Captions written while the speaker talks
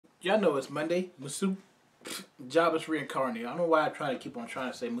Y'all know it's Monday. Mushoku Jobless Reincarnation. I don't know why I try to keep on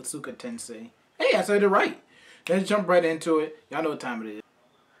trying to say Mushoku Tensei. Hey, I said it right. Let's jump right into it. Y'all know what time it is.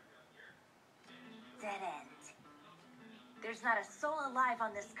 Dead end. There's not a soul alive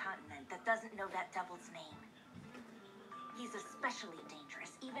on this continent that doesn't know that devil's name. He's especially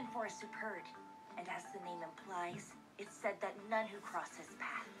dangerous, even for a superherd. And as the name implies, it's said that none who cross his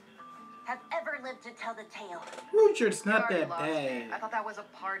path have ever lived to tell the tale. Ruijerd's not that bad. I thought that was a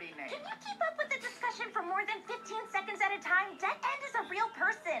party name. Can you keep up with the discussion for more than 15 seconds at a time? Dead End is a real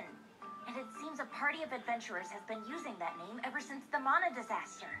person. And it seems a party of adventurers has been using that name ever since the Mana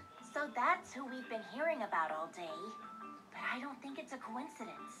disaster. So that's who we've been hearing about all day. But I don't think it's a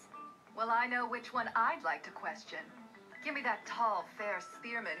coincidence. Well, I know which one I'd like to question. Give me that tall, fair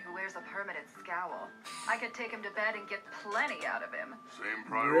spearman who wears a permanent scowl. I could take him to bed and get plenty out of him. Same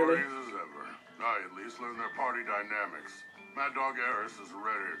priorities as ever. I at least learned their party dynamics. Mad Dog Eris is a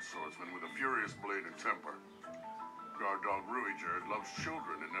red-haired swordsman with a furious blade and temper. Guard Dog Ruijerd loves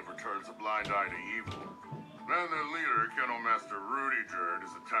children and never turns a blind eye to evil. And their leader, Kennel Master Ruijerd,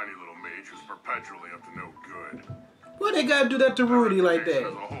 is a tiny little mage who's perpetually up to no good. Why they gotta do that to Rudy like that?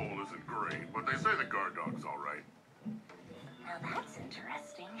 As a whole isn't great, but they say the guard dog's alright. Now that's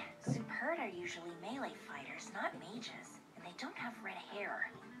interesting. Superherd are usually melee fighters, not mages. And they don't have red hair,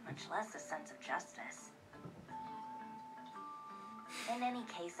 much less a sense of justice. In any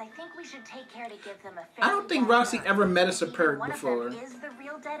case, I think we should take care to give them a fair. I don't think Roxy ever met a superherd before. One of them is the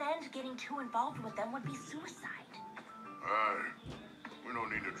real Dead End. Getting too involved with them would be suicide. We don't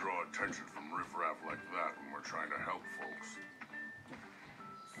need to draw attention from riffraff like that when we're trying to help folks.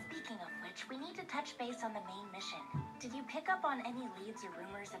 Speaking of which, we need to touch base on the main mission. Did you pick up on any leads or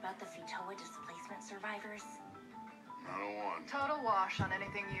rumors about the Futoa displacement survivors? Not a one. Total wash on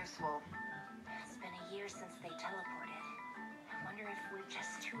anything useful. It's been a year since they teleported. I wonder if we're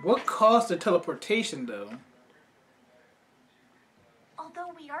just too... What caused the teleportation, though?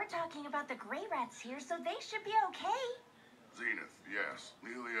 Although we are talking about the Grey Rats here, so they should be okay. Zenith, yes.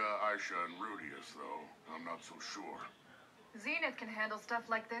 Lelia, Aisha, and Rudeus, though. I'm not so sure. Zenith can handle stuff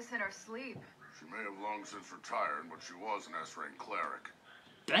like this in her sleep. She may have long since retired, but she was an S-rank cleric.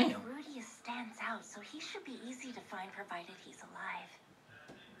 Damn. Rudeus stands out, so he should be easy to find provided he's alive.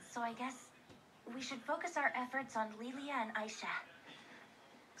 So I guess we should focus our efforts on Lelia and Aisha.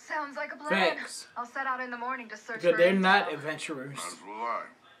 Sounds like a plan. Thanks. I'll set out in the morning to search Because for they're intel. not adventurers. As will I.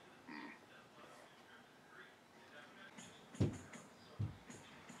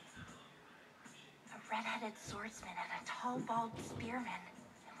 A red-headed swordsman and a tall, bald spearman.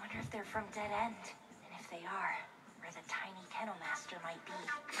 I wonder if they're from Dead End. And if they are, where the tiny Kennel Master might be.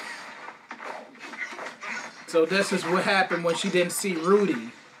 So this is what happened when she didn't see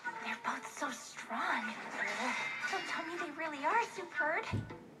Rudy. They're both so strong. Don't tell me they really are superb.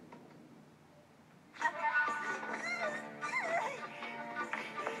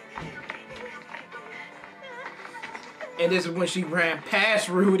 And this is when she ran past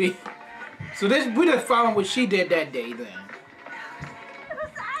Rudy. So this we just following what she did that day then.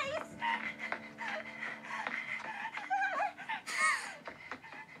 Those eyes!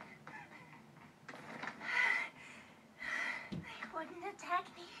 They wouldn't attack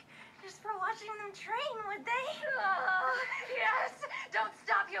me just for watching them train, would they? Oh, yes! Don't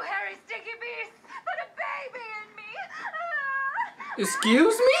stop, you hairy, sticky beast! Put a baby in me!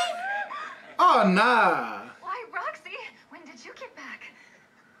 Excuse me? Oh nah. Why, Roxy, when did you get back?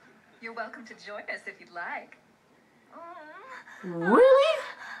 You're welcome to join us if you'd like. Really?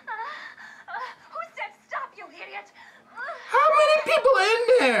 Who said stop, you idiot? How many people in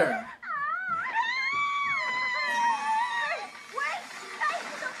there?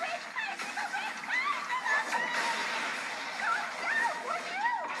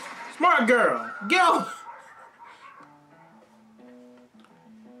 Smart girl. Go.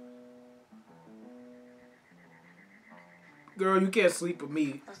 Girl, you can't sleep with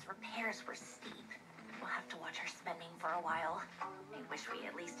me. Those repairs were steep. We'll have to watch our spending for a while. I wish we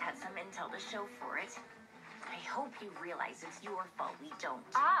at least had some intel to show for it. I hope you realize it's your fault we don't.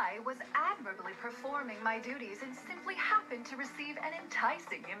 I was admirably performing my duties and simply happened to receive an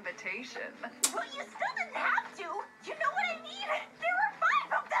enticing invitation. Well, you still didn't have to. You know what I mean? There were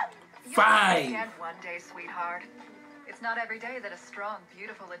 5 of them. You'll Five. understand one day, sweetheart. It's not every day that a strong,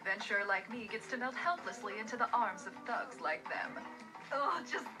 beautiful adventurer like me gets to melt helplessly into the arms of thugs like them. Oh,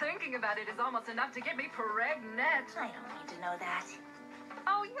 just thinking about it is almost enough to get me pregnant. I don't need to know that.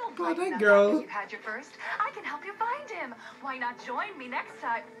 Oh, you'll Oh, brighten that up girl. after you've had your first. I can help you find him. Why not join me next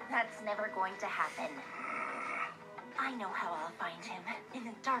time? That's never going to happen. I know how I'll find him. In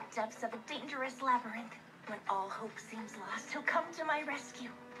the dark depths of a dangerous labyrinth. When all hope seems lost, he'll come to my rescue.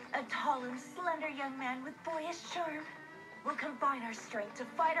 A tall and slender young man with boyish charm. We'll combine our strength to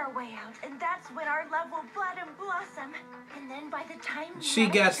fight our way out, and that's when our love will bud and blossom. And then by the time She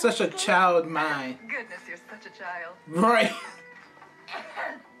got such a child mind. Goodness, you're such a child. Right.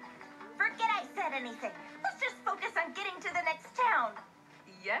 Forget I said anything. Let's just focus on getting to the next town.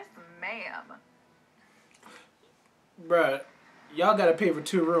 Yes, ma'am. Bruh, y'all gotta pay for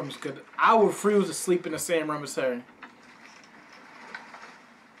 2 rooms, cause I would refuse to sleep in the same room as her.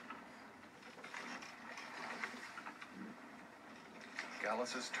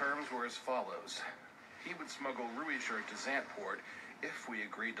 Gallus's terms were as follows. He would smuggle Ruijerd to Zantport if we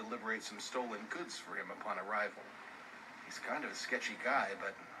agreed to liberate some stolen goods for him upon arrival. He's kind of a sketchy guy,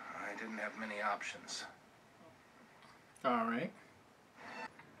 but I didn't have many options. Alright.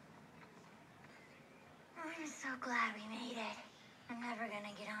 I'm so glad we made it. I'm never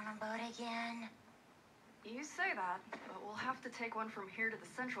gonna get on a boat again. You say that, but we'll have to take one from here to the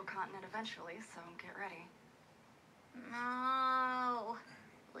central continent eventually, so get ready. No.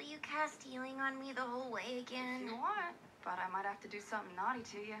 Will you cast healing on me the whole way If again? you want, but I might have to do something naughty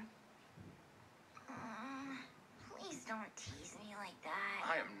to you. Please don't tease me like that.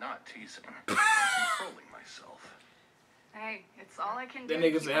 I am not teasing. I'm controlling myself. Hey, it's all I can do. That to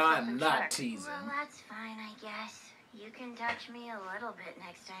nigga keep say myself I'm in not check. teasing. Well, that's fine, I guess. You can touch me a little bit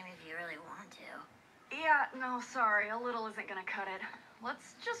next time if you really want to. Yeah, no, sorry, a little isn't gonna cut it.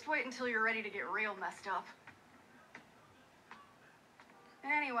 Let's just wait until you're ready to get real messed up.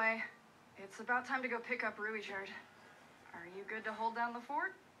 Anyway, it's about time to go pick up Ruijerd. Are you good to hold down the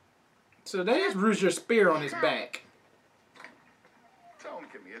fort? So that is Ruijerd's spear on his back.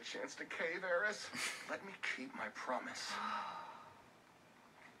 Don't give me a chance to cave, Eris. Let me keep my promise.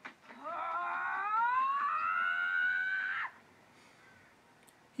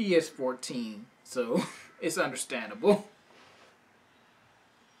 He is 14, so it's understandable.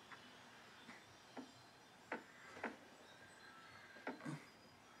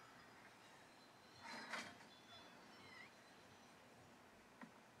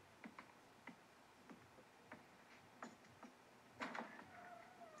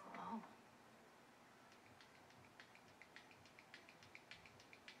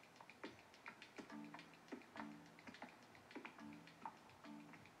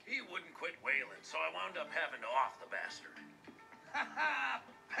 He wouldn't quit whaling, so I wound up having to off the bastard. Ha ha!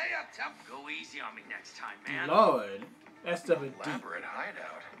 Pay up, tough. Go easy on me next time, man. Lord, that stuff is deep. Elaborate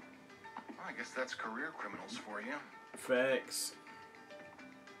hideout. Well, I guess that's career criminals for you. Facts.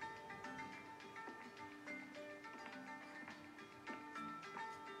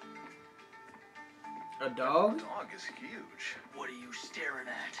 A dog? The dog is huge. What are you staring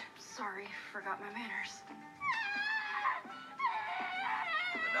at? Sorry, forgot my manners.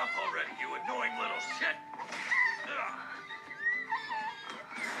 Enough already, you annoying little shit! Ugh.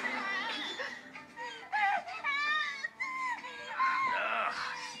 Ugh,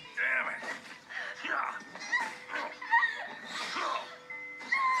 damn it!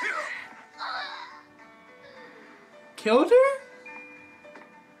 Killed her?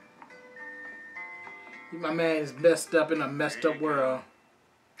 My man is messed up in a messed up world.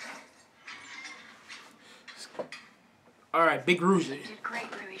 Alright, Big Ruijerd. You did great,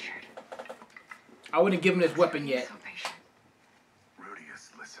 Ruijerd. I wouldn't give him his weapon yet. So patient.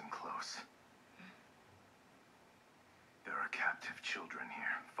 Rudeus, listen close. There are captive children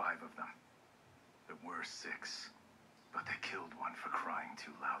here, 5 of them. There were 6, but they killed one for crying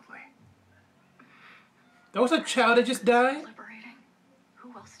too loudly. That was a child that just died? Liberating.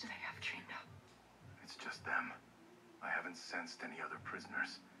 Who else do they have chained up? It's just them. I haven't sensed any other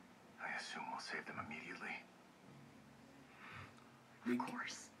prisoners. I assume we'll save them immediately. Of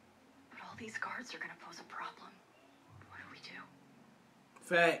course. But all these guards are gonna pose a problem. What do we do?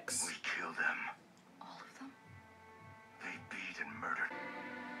 Facts. We kill them. All of them? They beat and murdered.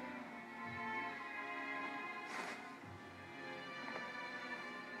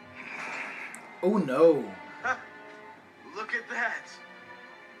 Oh no. Look at that.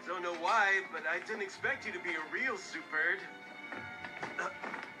 Don't know why, but I didn't expect you to be a real super.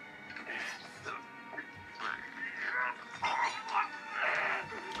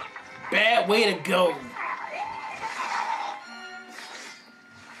 Bad way to go.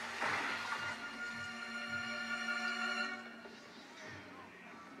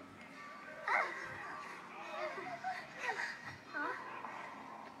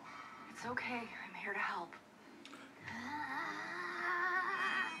 It's okay. I'm here to help.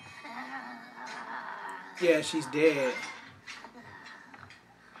 Yeah, she's dead.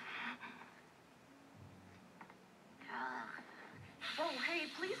 Oh, hey,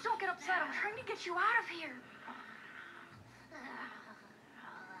 please don't get upset. I'm trying to get you out of here.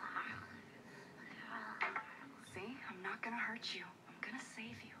 gonna hurt you. I'm gonna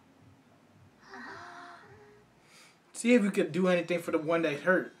save you. See if you could do anything for the one that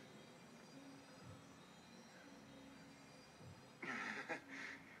hurt.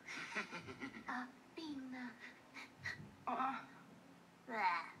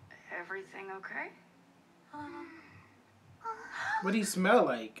 Everything okay? What do he smell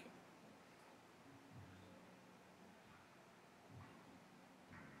like?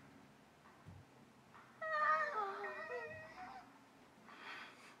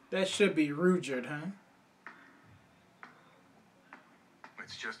 That should be Ruijerd, huh?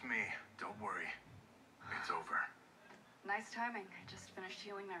 It's just me. Don't worry. It's over. Nice timing. I just finished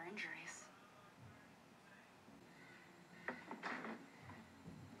healing their injuries.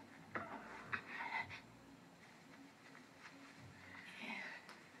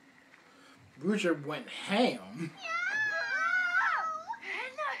 Ruijerd went ham.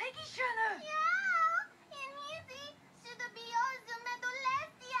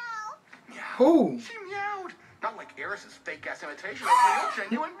 Who? She meowed. Not like Eris's fake-ass imitation. It's a real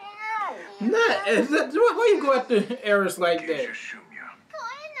genuine meow. Not. Why you go after Eris like that?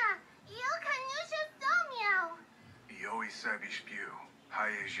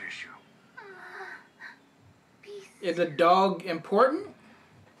 Is a dog important?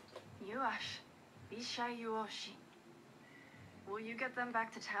 Yuash, Bisha Yuoshi. Will you get them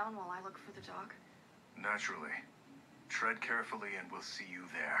back to town while I look for the dog? Naturally. Tread carefully and we'll see you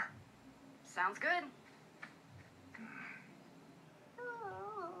there. Sounds good.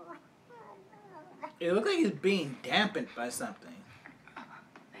 It looks like he's being dampened by something.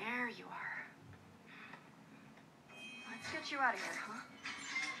 There you are. Let's get you out of here, huh?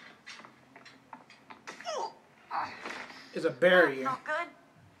 It's a barrier. Not good.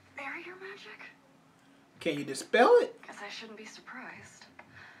 Barrier magic? Can you dispel it? Guess I shouldn't be surprised.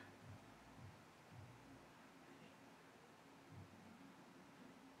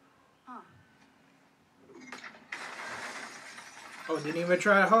 Huh. Oh, didn't even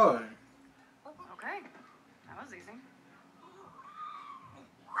try hard. Okay. That was easy.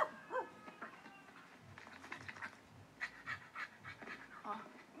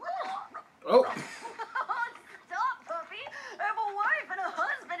 Oh. Stop, puppy! I have a wife and a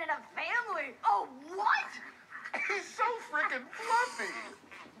husband and a family! Oh, what? He's so freaking fluffy!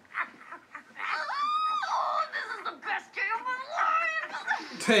 Oh, this is the best day of my life!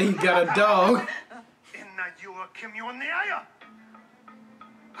 Hey, you got a dog.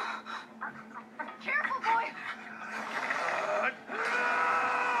 Careful, boy!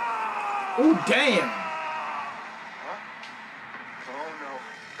 Oh, damn. Huh? Oh no,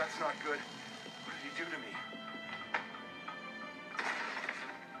 that's not good. What did he do to me?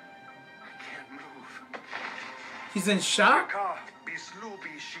 I can't move. He's in shock?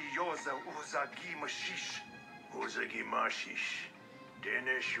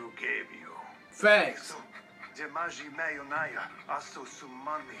 Facts.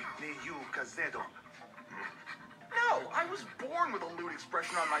 No, I was born with a lewd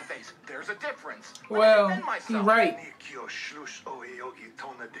expression on my face. There's a difference. Well, I defend he's myself. right.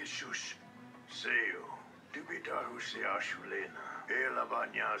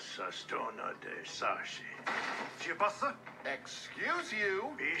 Excuse you.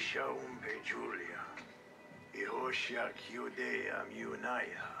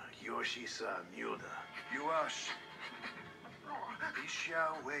 Yuash. Bisha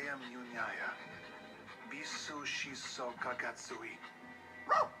Wea Munaya. Bisu Shiso Kagatsui.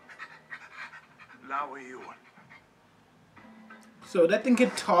 Lawayu. So that thing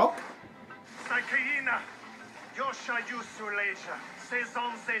can talk? Sakaina. Yosha Yusuleja.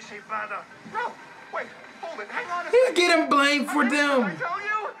 Saison Shebada. No, wait, hold it. Hang on a He's second. getting blamed for I them. tell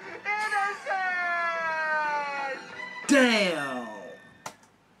you, innocent! Damn.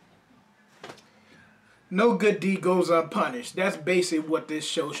 No good deed goes unpunished. That's basically what this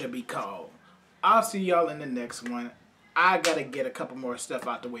show should be called. I'll see y'all in the next one. I gotta get a couple more stuff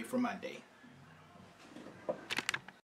out the way for Monday.